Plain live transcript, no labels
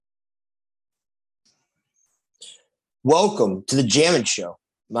Welcome to the Jammin' Show.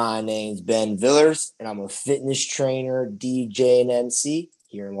 My name's Ben Villers, and I'm a fitness trainer, DJ, and MC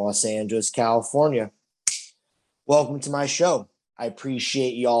here in Los Angeles, California. Welcome to my show. I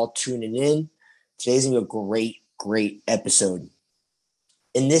appreciate y'all tuning in. Today's going to be a great episode.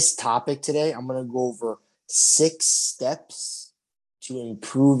 In this topic today, I'm going to go over 6 steps to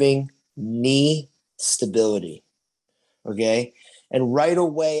improving knee stability. Okay? And right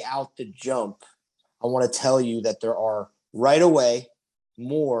away out the jump, I want to tell you that there are right away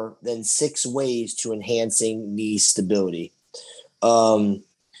more than 6 ways to enhancing knee stability.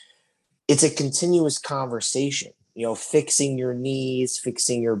 It's a continuous conversation, fixing your knees,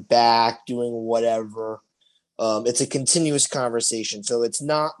 fixing your back, doing whatever. It's a continuous conversation. So it's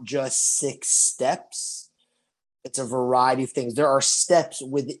not just 6 steps. It's a variety of things. There are steps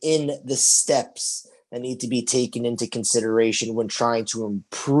within the steps that need to be taken into consideration when trying to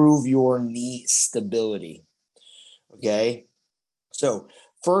improve your knee stability. Okay. So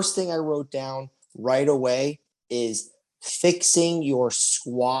first thing I wrote down right away is fixing your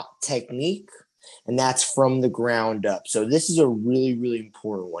squat technique. And that's from the ground up. So this is a really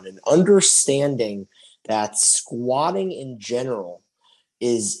important one. And understanding that squatting in general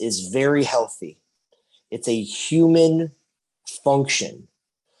is very healthy. It's a human function.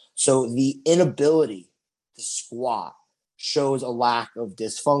 So the inability to squat shows a lack of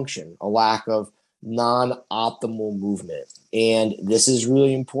dysfunction, a lack of non-optimal movement. And this is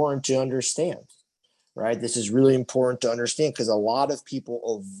really important to understand, right? This is really important to understand because a lot of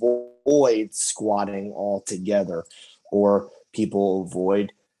people avoid squatting altogether, or people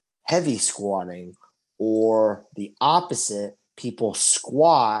avoid heavy squatting, or the opposite, people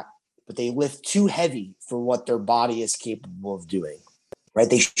squat, but they lift too heavy for what their body is capable of doing, right?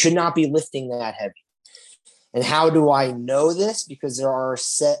 They should not be lifting that heavy. And how do I know this? Because there are a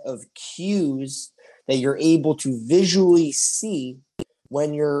set of cues that you're able to visually see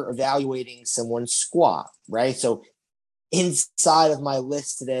when you're evaluating someone's squat, right? So inside of my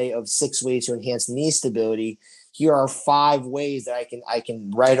list today of 6 ways to enhance knee stability, here are 5 ways that I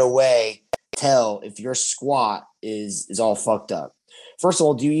can right away tell if your squat is all fucked up. First of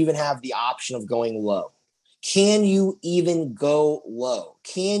all, do you even have the option of going low? Can you even go low?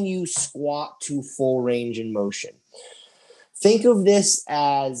 Can you squat to full range in motion? Think of this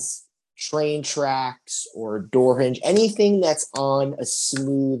as train tracks or a door hinge, anything that's on a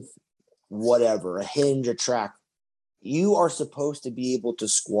smooth whatever, a hinge, a track. You are supposed to be able to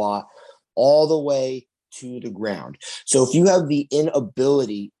squat all the way to the ground. So if you have the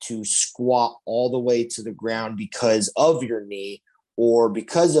inability to squat all the way to the ground because of your knee or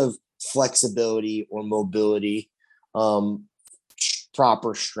because of flexibility or mobility,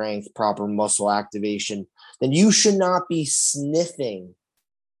 proper strength, proper muscle activation, then you should not be sniffing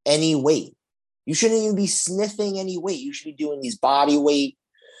any weight. You shouldn't even be sniffing any weight. You should be doing these body weight,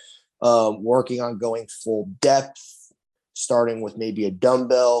 working on going full depth, starting with maybe a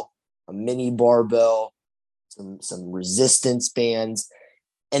dumbbell, a mini barbell, some resistance bands.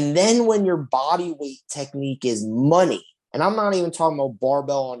 And then when your body weight technique is money, and I'm not even talking about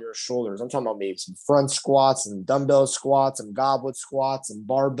barbell on your shoulders. I'm talking about maybe some front squats, some dumbbell squats, some goblet squats, some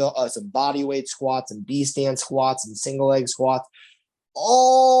barbell, some body weight squats, and B-stand squats, and single leg squats,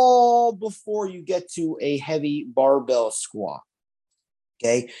 all before you get to a heavy barbell squat.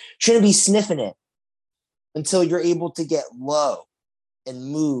 Okay, shouldn't be sniffing it until you're able to get low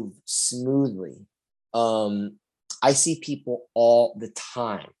and move smoothly. I see people all the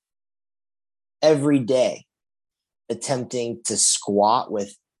time, every day, attempting to squat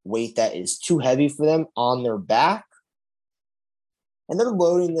with weight that is too heavy for them on their back. And they're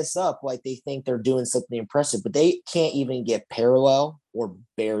loading this up like they think they're doing something impressive, but they can't even get parallel or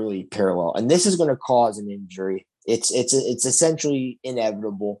barely parallel. And this is going to cause an injury. It's essentially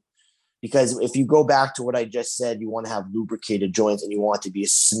inevitable, because if you go back to what I just said, you want to have lubricated joints and you want it to be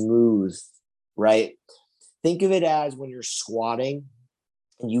smooth, right? Think of it as when you're squatting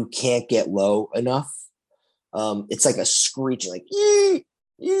and you can't get low enough. It's like a screeching, like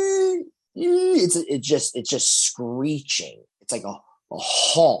it's just screeching. It's like a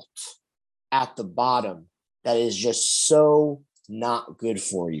halt at the bottom that is just so not good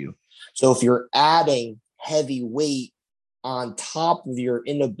for you. So if you're adding heavy weight on top of your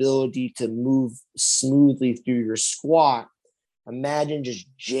inability to move smoothly through your squat, imagine just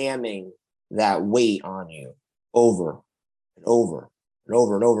jamming that weight on you over and over and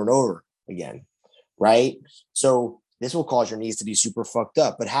over and over and over again, right? So this will cause your knees to be super fucked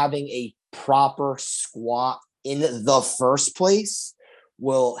up. But having a proper squat in the first place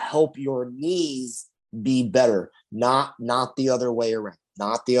will help your knees be better, not the other way around.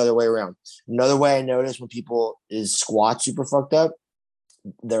 not the other way around. Another way I notice when people is squat super fucked up,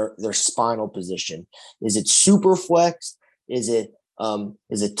 their spinal position. Is it super flexed? Is it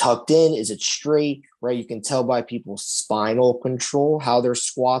tucked in? Is it straight? Right? You can tell by people's spinal control how their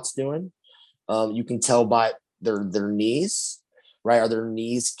squat's doing. You can tell by their knees, right? Are their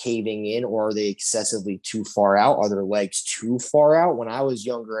knees caving in, or are they excessively too far out? Are their legs too far out? When I was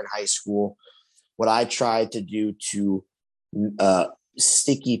younger in high school, what I tried to do to to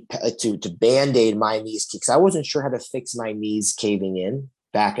band-aid my knees, because I wasn't sure how to fix my knees caving in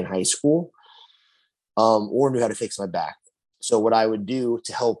back in high school, or knew how to fix my back. So what I would do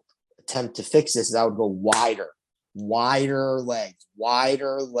to help attempt to fix this is I would go wider legs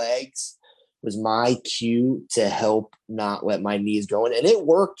was my cue to help not let my knees go in. And it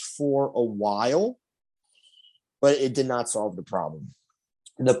worked for a while, but it did not solve the problem.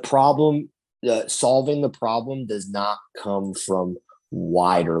 Solving the problem does not come from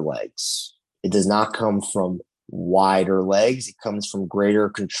wider legs. It does not come from wider legs. It comes from greater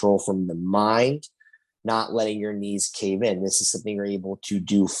control from the mind, not letting your knees cave in. This is something you're able to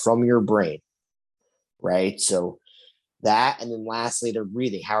do from your brain, right? So that, and then lastly, they're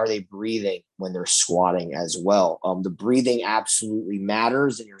breathing. How are they breathing when they're squatting as well? The breathing absolutely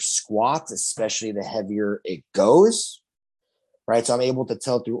matters in your squats, especially the heavier it goes, right? So I'm able to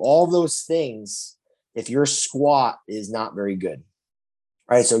tell through all those things if your squat is not very good,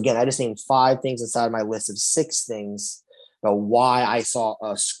 right? So again, I just named 5 things inside my list of 6 things about why I saw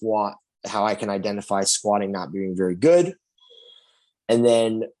a squat, how I can identify squatting not being very good. And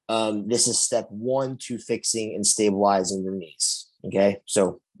then this is step 1 to fixing and stabilizing your knees. Okay,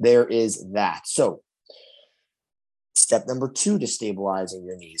 so there is that. So step number 2 to stabilizing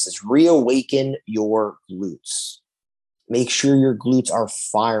your knees is reawaken your glutes. Make sure your glutes are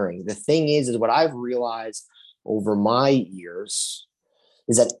firing. The thing is what I've realized over my years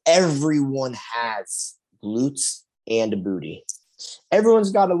is that everyone has glutes and a booty.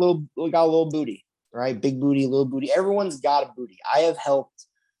 Everyone's got a little booty, right? Big booty, little booty. Everyone's got a booty. I have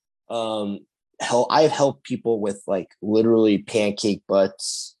helped people with like literally pancake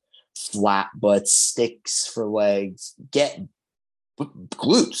butts, flat butts, sticks for legs, get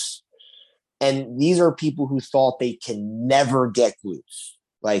glutes. And these are people who thought they can never get glutes,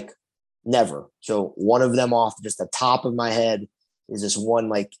 like never. So one of them off just the top of my head is this one,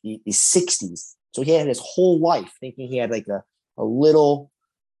 like he's 60s. So he had his whole life thinking he had like a little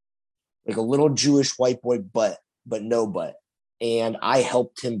Jewish white boy butt, but no butt. And I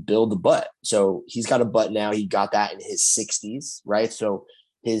helped him build the butt. So he's got a butt now. He got that in his 60s, right? So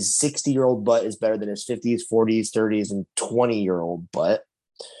his 60-year-old butt is better than his 50s, 40s, 30s, and 20-year-old butt.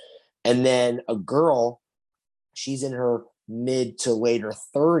 And then a girl, she's in her mid to later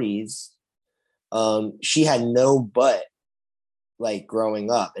 30s. She had no butt like growing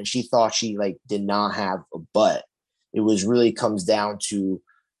up, and she thought she like did not have a butt. It was really comes down to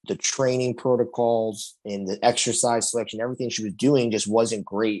the training protocols and the exercise selection. Everything she was doing just wasn't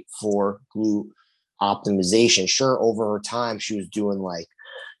great for glute optimization. Sure, over her time, she was doing like,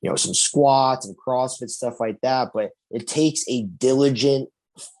 some squats and CrossFit stuff like that, but it takes a diligent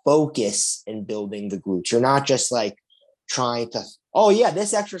focus in building the glutes. You're not just like trying to, oh yeah,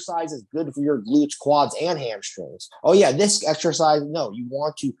 this exercise is good for your glutes, quads, and hamstrings. Oh yeah, this exercise, no, you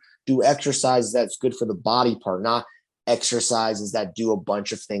want to do exercise that's good for the body part, not exercises that do a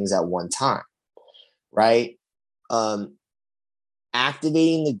bunch of things at one time, right?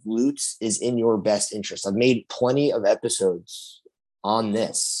 Activating the glutes is in your best interest. I've made plenty of episodes on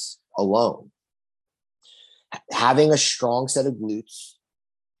this alone. Having a strong set of glutes,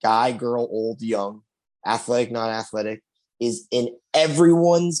 guy, girl, old, young, athletic, not athletic, is in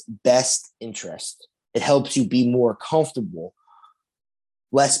everyone's best interest. It helps you be more comfortable,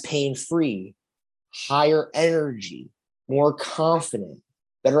 less pain-free, higher energy, more confident,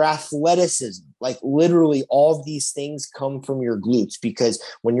 better athleticism. Like literally all of these things come from your glutes, because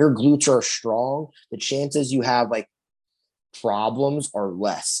when your glutes are strong, the chances you have like problems are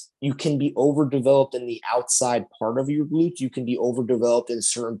less. You can be overdeveloped in the outside part of your glutes. You can be overdeveloped in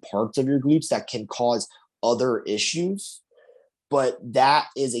certain parts of your glutes that can cause other issues. But that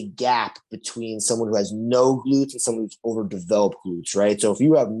is a gap between someone who has no glutes and someone who's overdeveloped glutes, right? So if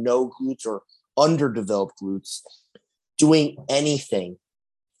you have no glutes or underdeveloped glutes, doing anything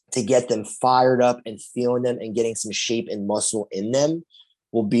to get them fired up and feeling them and getting some shape and muscle in them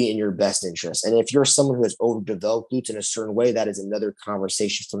will be in your best interest. And if you're someone who has overdeveloped glutes in a certain way, that is another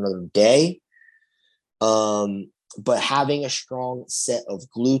conversation for another day. But having a strong set of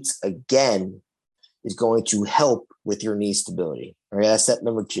glutes, again, is going to help with your knee stability. All right, that's step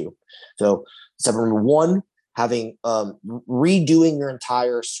number 2. So step number 1, having redoing your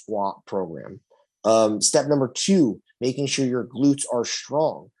entire squat program. Step number 2, making sure your glutes are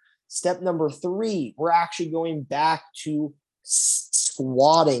strong. Step number 3, we're actually going back to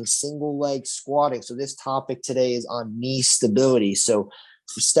squatting, single leg squatting. So this topic today is on knee stability. So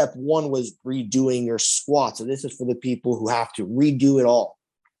step 1 was redoing your squat. So this is for the people who have to redo it all.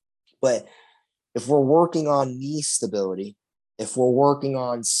 But if we're working on knee stability, if we're working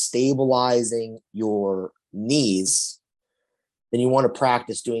on stabilizing your knees, then you want to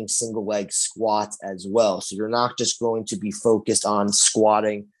practice doing single leg squats as well. So you're not just going to be focused on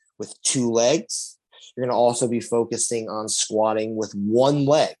squatting with 2 legs. You're going to also be focusing on squatting with 1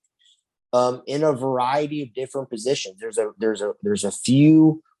 leg in a variety of different positions. There's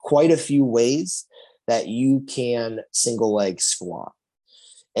quite a few ways that you can single leg squat.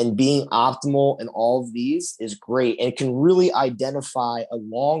 And being optimal in all of these is great. And it can really identify a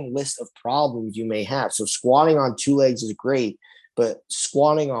long list of problems you may have. So squatting on 2 legs is great, but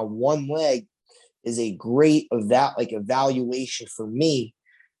squatting on 1 leg is a great evaluation for me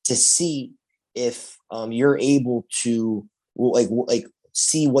to see if you're able to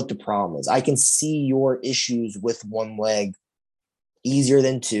see what the problem is. I can see your issues with 1 leg easier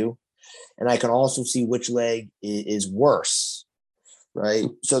than 2, and I can also see which leg is worse. Right.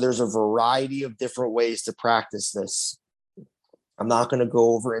 So there's a variety of different ways to practice this. I'm not going to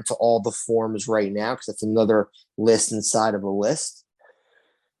go over into all the forms right now because that's another list inside of a list.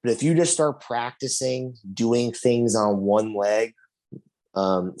 But if you just start practicing doing things on 1 leg,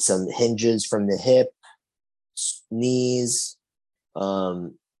 some hinges from the hip, knees,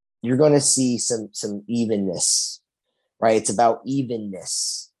 you're going to see some evenness, right? It's about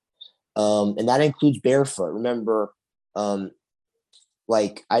evenness. And that includes barefoot. Remember, I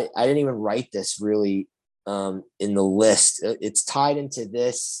didn't even write this really in the list. It's tied into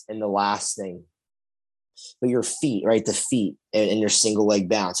this and the last thing. But your feet, right? The feet and your single leg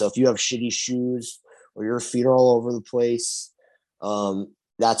bounce. So if you have shitty shoes or your feet are all over the place,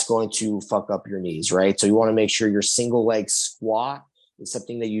 that's going to fuck up your knees, right? So you want to make sure your single leg squat is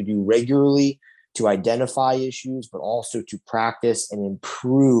something that you do regularly to identify issues, but also to practice and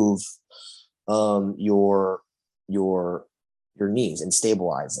improve your knees and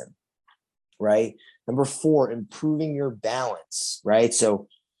stabilize them, right? Number 4, improving your balance, right? So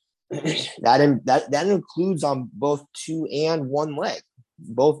that includes on both 2 and 1 leg,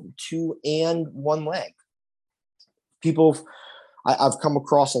 both 2 and 1 leg. I've come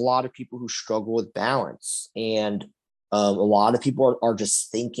across a lot of people who struggle with balance, and a lot of people are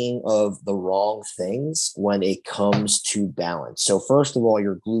just thinking of the wrong things when it comes to balance. So first of all,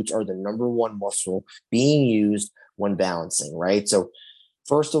 your glutes are the number 1 muscle being used when balancing, right? So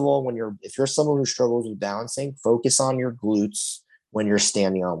first of all, if you're someone who struggles with balancing, focus on your glutes when you're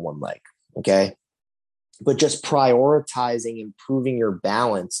standing on 1 leg, okay? But just prioritizing improving your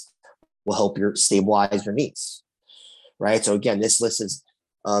balance will help stabilize your knees, right? So again, this list is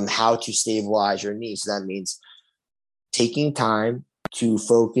how to stabilize your knees. So that means taking time to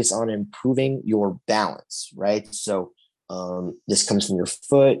focus on improving your balance, right? So this comes from your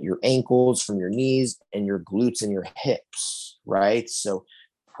foot, your ankles, from your knees, and your glutes and your hips, right? So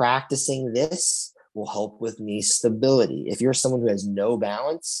practicing this will help with knee stability. If you're someone who has no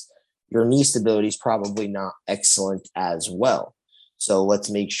balance, your knee stability is probably not excellent as well. So let's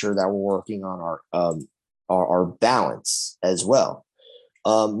make sure that we're working on our balance as well.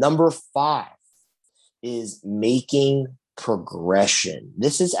 Number 5 is making progression.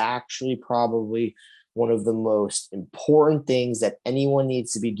 This is actually probably one of the most important things that anyone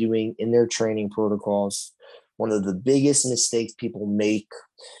needs to be doing in their training protocols. One of the biggest mistakes people make,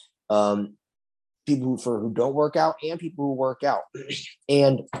 people who don't work out and people who work out.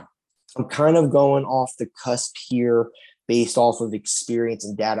 And I'm kind of going off the cusp here based off of experience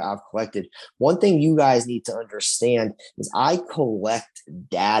and data I've collected. One thing you guys need to understand is I collect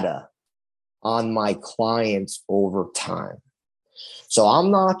data on my clients over time. So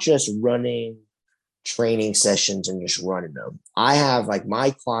I'm not just running training sessions and just running them. I have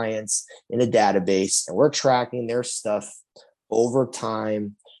my clients in a database and we're tracking their stuff over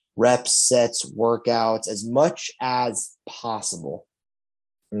time, reps, sets, workouts, as much as possible.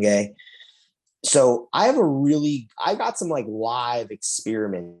 Okay. So I got some live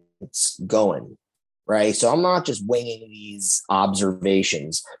experiments going, right? So I'm not just winging these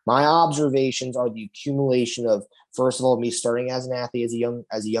observations. My observations are the accumulation of, first of all, me starting as an athlete,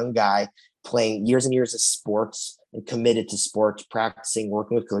 as a young guy, playing years and years of sports and committed to sports, practicing,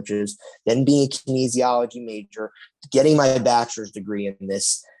 working with coaches, then being a kinesiology major, getting my bachelor's degree in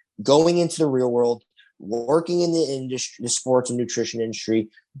this, going into the real world, working in the industry, the sports and nutrition industry,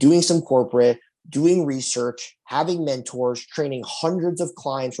 doing some corporate, doing research, having mentors, training hundreds of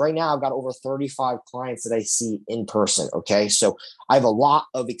clients. Right now, I've got over 35 clients that I see in person. Okay. So I have a lot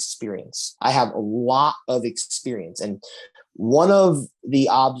of experience. And one of the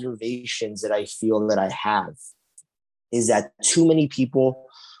observations that I feel that I have is that too many people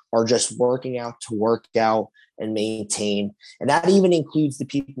are just working out to work out and maintain. And that even includes the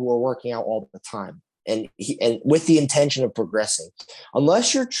people who are working out all the time and with the intention of progressing.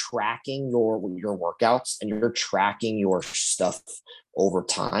 Unless you're tracking your workouts and you're tracking your stuff over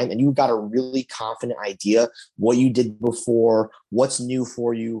time, and you've got a really confident idea what you did before, what's new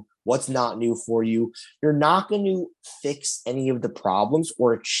for you, what's not new for you, you're not going to fix any of the problems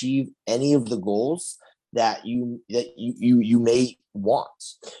or achieve any of the goals that you may want.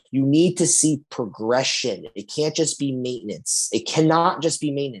 You need to see progression. It can't just be maintenance. It cannot just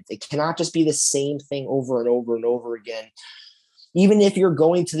be maintenance. It cannot just be the same thing over and over and over again. Even if you're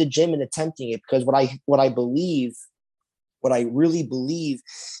going to the gym and attempting it, because what I really believe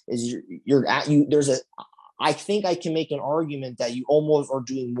is I think I can make an argument that you almost are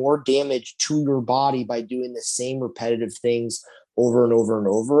doing more damage to your body by doing the same repetitive things over and over and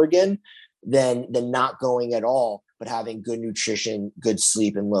over again than not going at all, but having good nutrition, good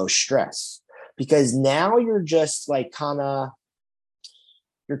sleep, and low stress. Because now you're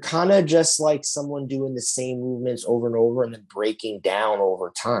kind of just like someone doing the same movements over and over and then breaking down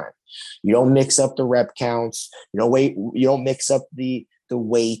over time. You don't mix up the rep counts. You don't mix up the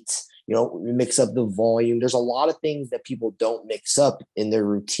weight. You don't mix up the volume. There's a lot of things that people don't mix up in their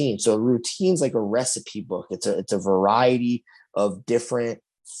routine. So a routine's like a recipe book. It's a variety of different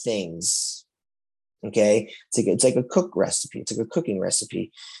things. Okay. It's like a cook recipe. It's like a cooking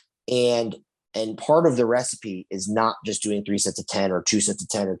recipe. And part of the recipe is not just doing 3 sets of 10 or 2 sets of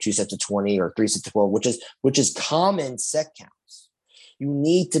 10 or 2 sets of 20 or 3 sets of 12, which is common set counts. You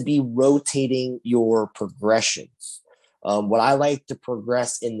need to be rotating your progressions. What I like to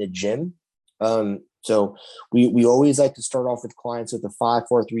progress in the gym. So we always like to start off with clients with a 5,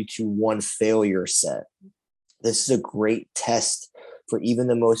 4, 3, 2, 1 failure set. This is a great test for even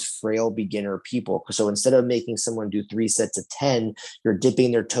the most frail beginner people. So instead of making someone do 3 sets of 10, you're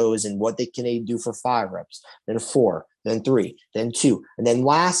dipping their toes in what they can do for 5 reps, then 4, then 3, then 2. And then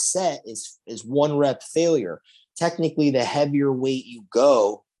last set is 1 rep failure. Technically, the heavier weight you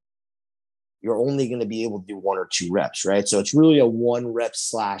go, you're only going to be able to do 1 or 2 reps, right? So it's really a 1 rep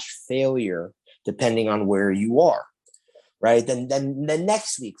 / failure, depending on where you are. Right. Then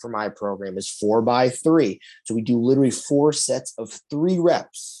next week for my program is 4 by 3. So we do literally 4 sets of 3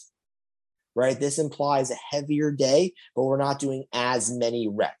 reps. Right. This implies a heavier day, but we're not doing as many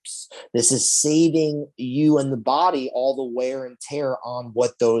reps. This is saving you and the body all the wear and tear on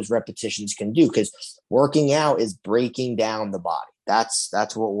what those repetitions can do, because working out is breaking down the body. That's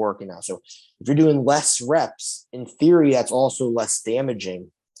what we're working out. So if you're doing less reps, in theory, that's also less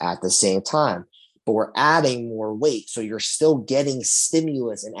damaging at the same time. But we're adding more weight. So you're still getting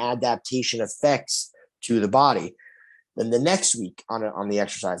stimulus and adaptation effects to the body. Then the next week on the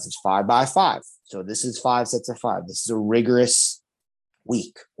exercise is 5 by 5. So this is 5 sets of 5. This is a rigorous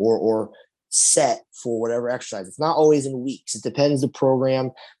week or set for whatever exercise. It's not always in weeks. It depends the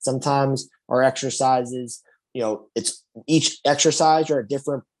program. Sometimes our exercises, it's each exercise are a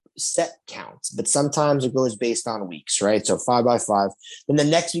different set counts, but sometimes it goes based on weeks, right? So 5 by 5. Then the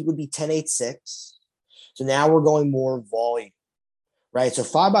next week would be 10, 8, 6. So now we're going more volume, right? So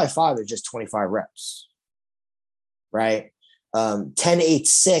 5 by 5 is just 25 reps, right? 10, 8,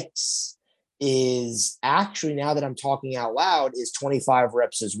 6 is actually, now that I'm talking out loud, is 25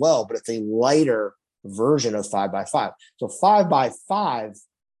 reps as well, but it's a lighter version of 5 by 5. So 5 by 5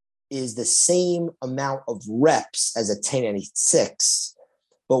 is the same amount of reps as a 10 and 8, 6.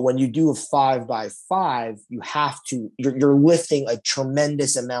 But when you do a 5 by 5, you're lifting a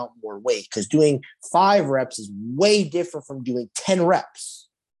tremendous amount more weight, because doing 5 reps is way different from doing 10 reps.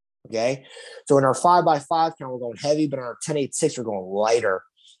 Okay. So in our 5 by 5 count, we're going heavy, but in our 10, 8, 6, we're going lighter,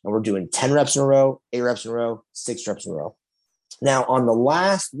 and we're doing 10 reps in a row, 8 reps in a row, 6 reps in a row. Now on the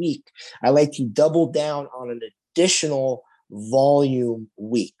last week, I like to double down on an additional volume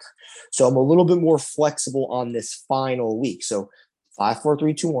week. So I'm a little bit more flexible on this final week. So 5, 4,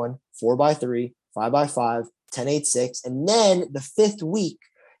 3, 2, 1, 4 by 3, 5 by 5, 10, 8, 6. And then the 5th week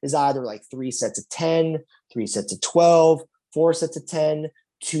is either like 3 sets of 10, 3 sets of 12, 4 sets of 10,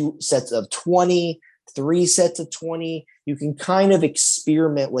 2 sets of 20, 3 sets of 20. You can kind of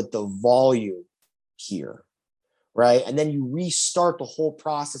experiment with the volume here, right? And then you restart the whole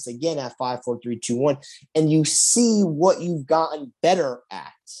process again at 5, 4, 3, 2, 1, and you see what you've gotten better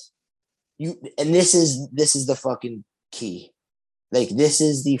at. And this is the fucking key. Like, this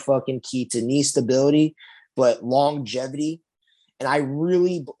is the fucking key to knee stability, but longevity. And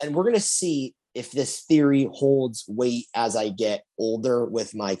we're going to see if this theory holds weight as I get older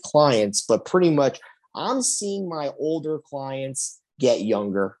with my clients, but pretty much I'm seeing my older clients get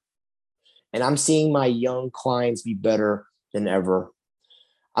younger, and I'm seeing my young clients be better than ever.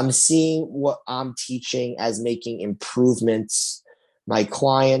 I'm seeing what I'm teaching as making improvements. My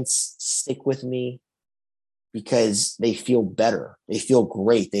clients stick with me because they feel better. They feel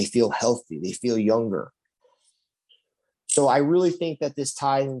great. They feel healthy. They feel younger. So I really think that this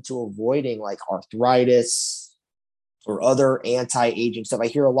ties into avoiding like arthritis or other anti-aging stuff. I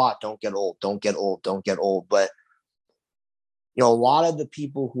hear a lot, don't get old, don't get old, don't get old. But a lot of the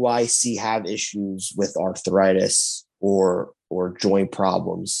people who I see have issues with arthritis or joint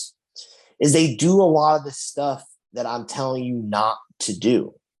problems is they do a lot of the stuff that I'm telling you not to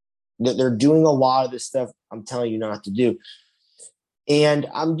do. They're doing a lot of the stuff I'm telling you not to do. And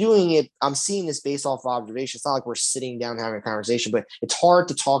I'm seeing this based off of observation. It's not like we're sitting down having a conversation, but it's hard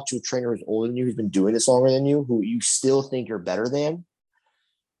to talk to a trainer who's older than you, who's been doing this longer than you, who you still think you're better than,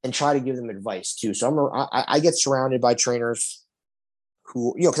 and try to give them advice too. So I get surrounded by trainers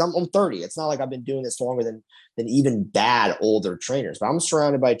who, because I'm 30. It's not like I've been doing this longer than even bad older trainers, but I'm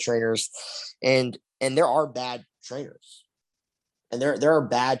surrounded by trainers, and there are bad trainers, and there are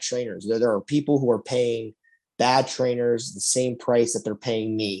bad trainers. There are people who are paying bad trainers the same price that they're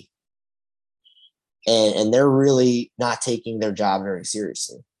paying me, and they're really not taking their job very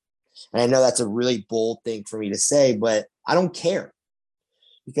seriously. And I know that's a really bold thing for me to say, but I don't care,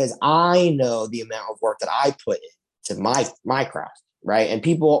 because I know the amount of work that I put into my craft, right? And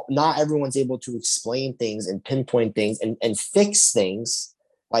not everyone's able to explain things and pinpoint things and fix things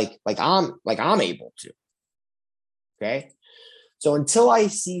like I'm able to. Okay. So until I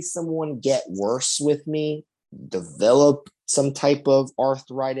see someone get worse with me, develop some type of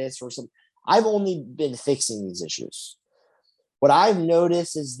arthritis or I've only been fixing these issues. What I've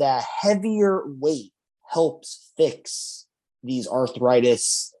noticed is that heavier weight helps fix these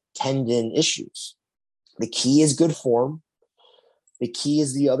arthritis tendon issues. The key is good form. The key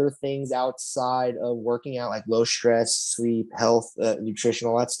is the other things outside of working out, like low stress, sleep, health, nutrition,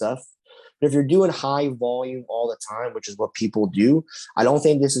 all that stuff. But if you're doing high volume all the time, which is what people do, I don't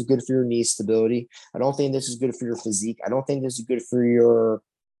think this is good for your knee stability. I don't think this is good for your physique. I don't think this is good for your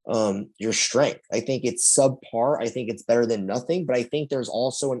strength. I think it's subpar. I think it's better than nothing. But I think there's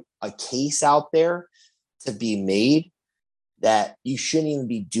also a case out there to be made that you shouldn't even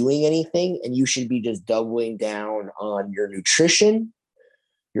be doing anything, and you should be just doubling down on your nutrition,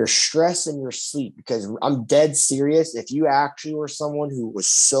 your stress, and your sleep. Because I'm dead serious. If you actually were someone who was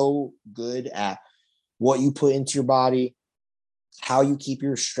so good at what you put into your body, how you keep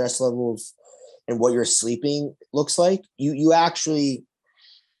your stress levels, and what your sleeping looks like, you actually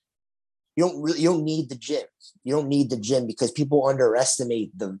you don't need the gym. You don't need the gym, because people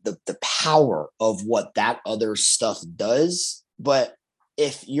underestimate the power of what that other stuff does. But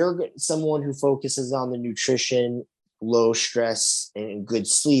if you're someone who focuses on the nutrition, low stress, and good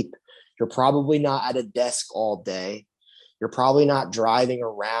sleep, you're probably not at a desk all day. You're probably not driving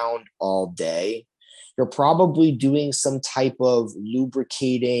around all day. You're probably doing some type of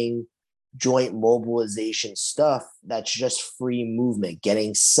lubricating, joint mobilization stuff that's just free movement,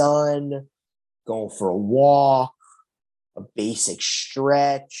 getting sun, going for a walk, a basic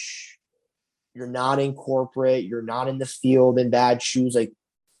stretch. You're not in corporate. You're not in the field in bad shoes. Like,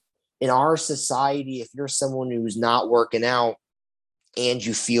 in our society, if you're someone who's not working out and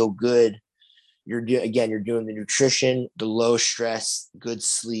you feel good, you're doing the nutrition, the low stress, good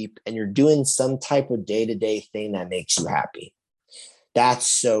sleep, and you're doing some type of day-to-day thing that makes you happy. That's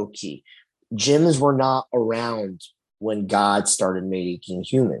so key. Gyms were not around when God started making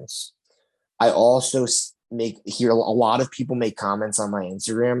humans. I also hear a lot of people make comments on my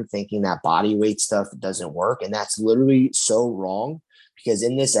Instagram thinking that body weight stuff doesn't work. And that's literally so wrong, because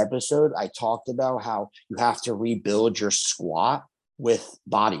in this episode, I talked about how you have to rebuild your squat with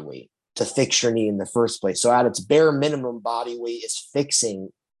body weight to fix your knee in the first place. So at its bare minimum, body weight is fixing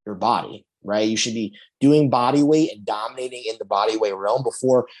your body, right? You should be doing body weight and dominating in the body weight realm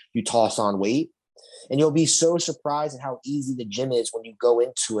before you toss on weight. And you'll be so surprised at how easy the gym is when you go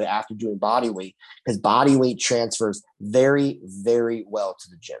into it after doing body weight, because body weight transfers very, very well to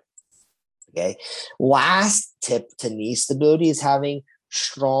the gym. Okay. Last tip to knee stability is having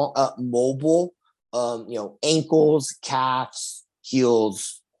strong, mobile, ankles, calves,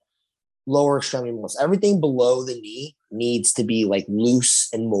 heels, lower extremity muscles. Everything below the knee needs to be like loose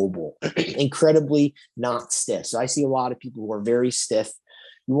and mobile, incredibly not stiff. So I see a lot of people who are very stiff.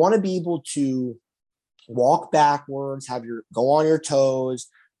 You want to be able to walk backwards, go on your toes,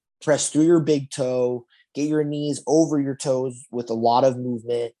 press through your big toe, get your knees over your toes with a lot of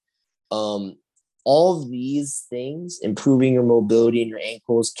movement. Um, all of these things, improving your mobility in your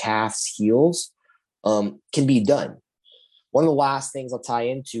ankles, calves, heels, can be done. One of the last things I'll tie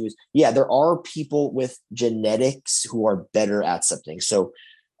into is, yeah, there are people with genetics who are better at something. So,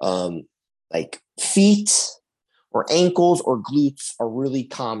 like feet or ankles or glutes are really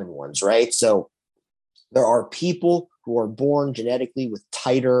common ones, right? So there are people who are born genetically with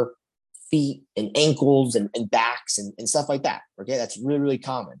tighter feet and ankles and backs and stuff like that. Okay, that's really, really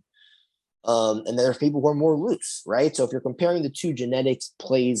common. And then there's people who are more loose, right? So if you're comparing the two, genetics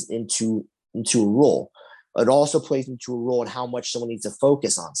plays into a role. It also plays into a role in how much someone needs to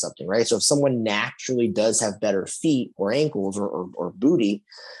focus on something, right? So if someone naturally does have better feet or ankles or booty,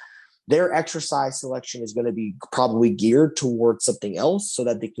 their exercise selection is going to be probably geared towards something else so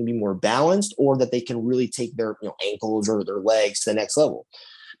that they can be more balanced or that they can really take their ankles or their legs to the next level.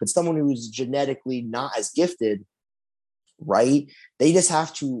 But someone who's genetically not as gifted, right? They just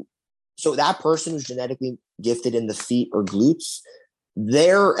have to. So that person who's genetically gifted in the feet or glutes,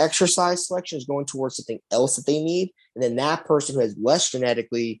 their exercise selection is going towards something else that they need. And then that person who has less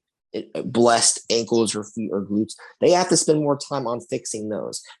genetically blessed ankles or feet or glutes, they have to spend more time on fixing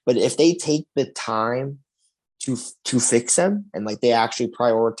those. But if they take the time to fix them and like they actually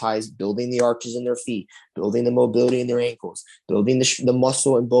prioritize building the arches in their feet, building the mobility in their ankles, building the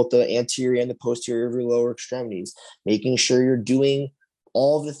muscle in both the anterior and the posterior of your lower extremities, making sure you're doing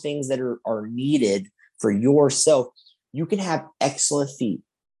all the things that are needed for yourself, you can have excellent feet.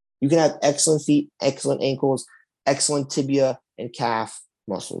 You can have excellent feet, excellent ankles, excellent tibia and calf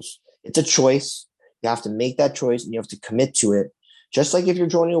muscles. It's a choice. You have to make that choice and you have to commit to it. Just like if you're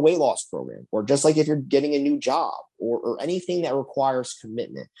joining a weight loss program, or just like if you're getting a new job, or anything that requires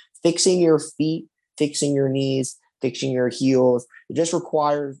commitment. Fixing your feet, fixing your knees, fixing your heels, it just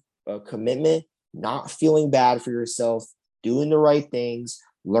requires a commitment, not feeling bad for yourself, doing the right things,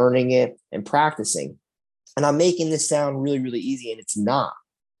 learning it, and practicing. And I'm making this sound really, really easy, and it's not.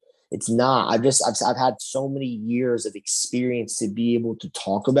 It's not. I've had so many years of experience to be able to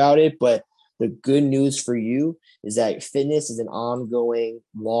talk about it. But the good news for you is that fitness is an ongoing,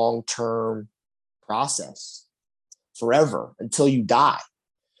 long-term process forever until you die.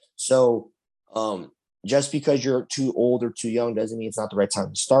 So just because you're too old or too young doesn't mean it's not the right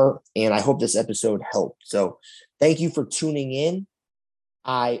time to start. And I hope this episode helped. So thank you for tuning in.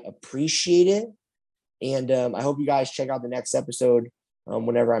 I appreciate it. And I hope you guys check out the next episode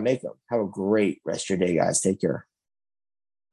whenever I make them. Have a great rest of your day, guys. Take care.